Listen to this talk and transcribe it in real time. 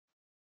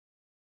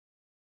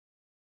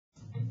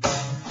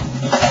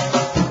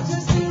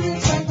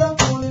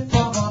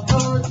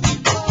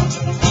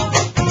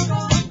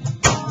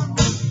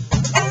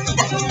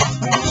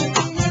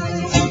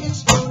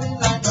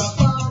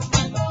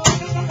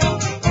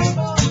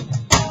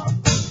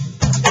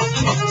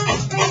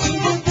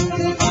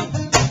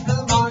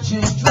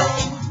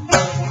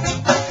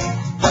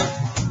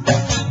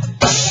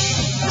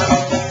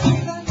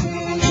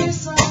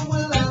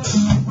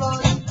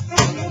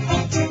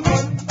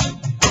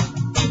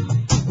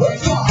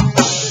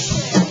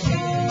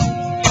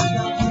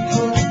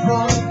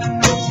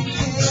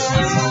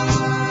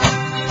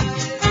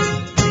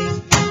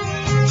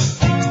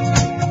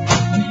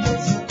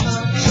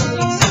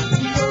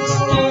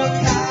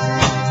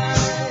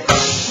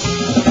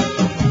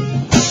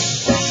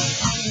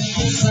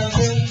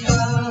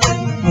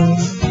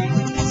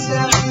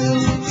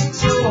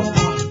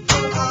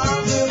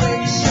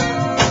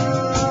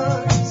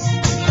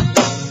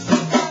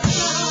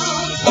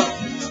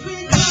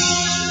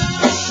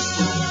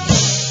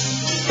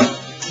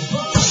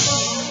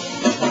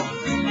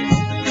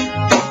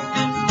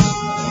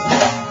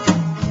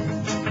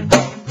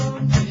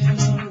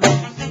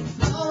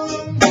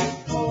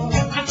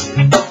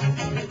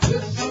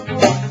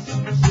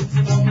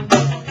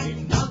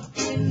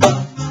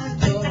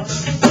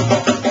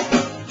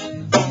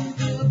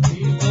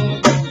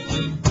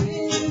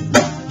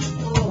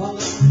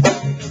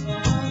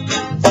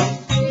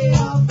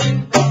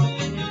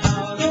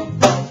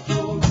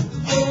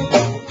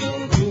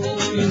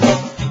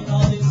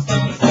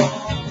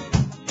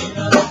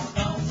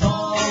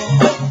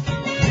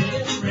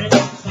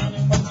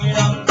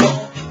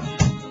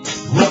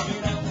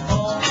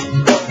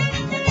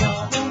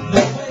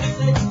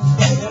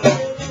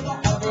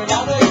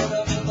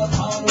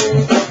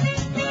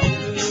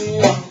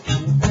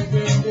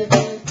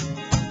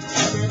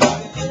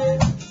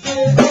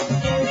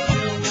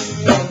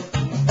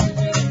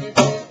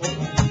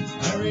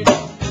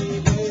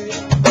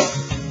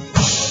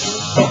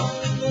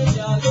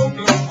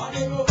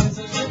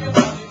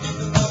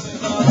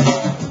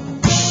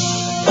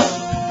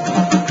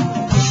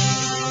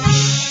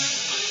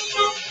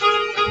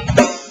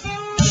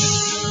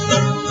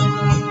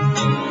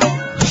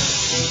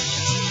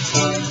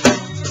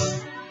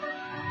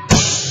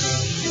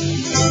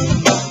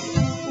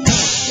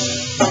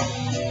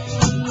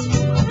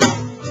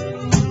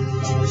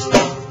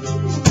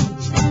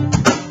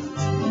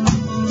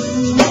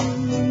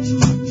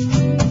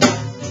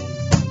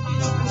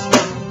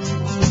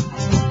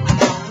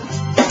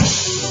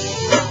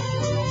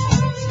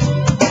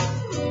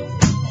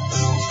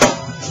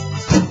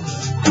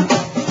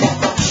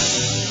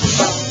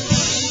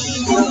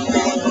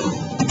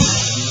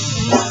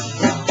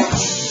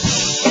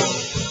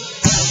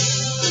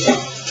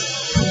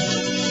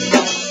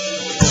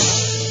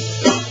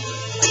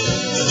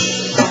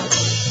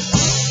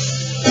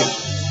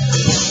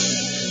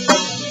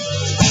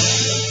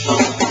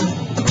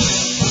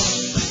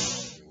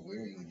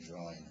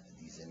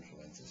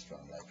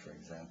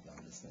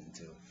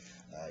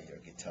your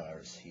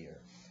guitars here,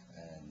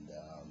 and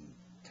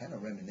kind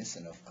of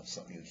reminiscent of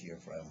something you hear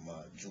from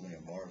Junior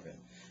Marvin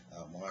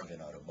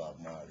out of Bob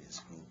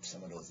Marley's group.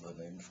 Some of those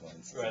little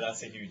influences. Right,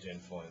 that's a huge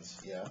influence.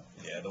 Yeah.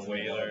 Yeah, the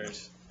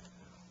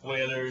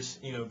Wailers,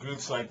 you know,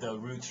 groups like the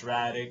Roots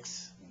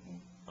Radics,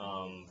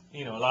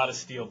 you know, a lot of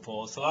Steel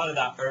Pulse, a lot of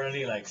that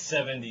early like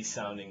 70s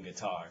sounding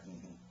guitar.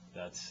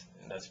 That's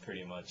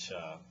pretty much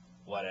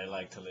what I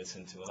like to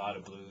listen to. A lot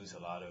of blues,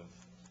 a lot of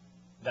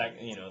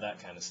that, you know, that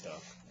kind of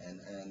stuff. And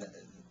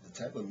the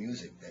type of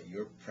music that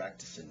you're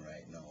practicing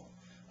right now,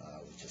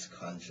 which is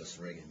conscious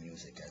reggae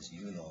music, as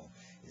you know,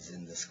 is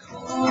in this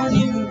context.